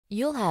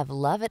You'll have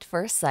love at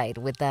first sight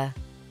with the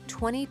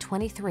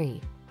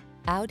 2023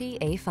 Audi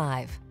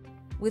A5.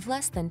 With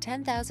less than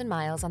 10,000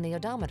 miles on the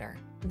odometer,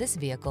 this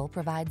vehicle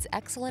provides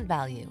excellent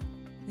value.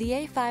 The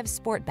A5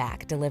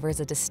 Sportback delivers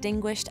a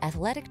distinguished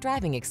athletic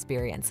driving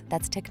experience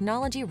that's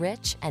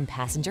technology-rich and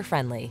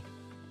passenger-friendly.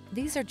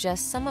 These are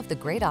just some of the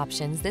great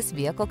options this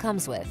vehicle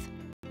comes with: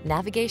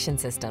 navigation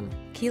system,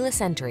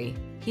 keyless entry,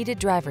 heated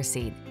driver's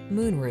seat,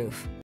 moonroof,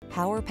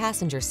 power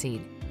passenger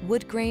seat,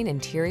 wood grain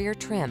interior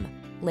trim,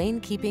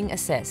 lane keeping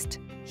assist,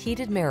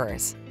 heated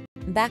mirrors,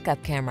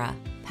 backup camera,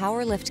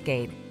 power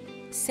liftgate.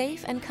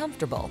 Safe and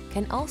comfortable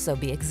can also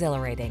be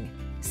exhilarating.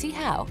 See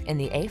how in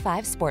the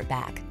A5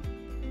 Sportback.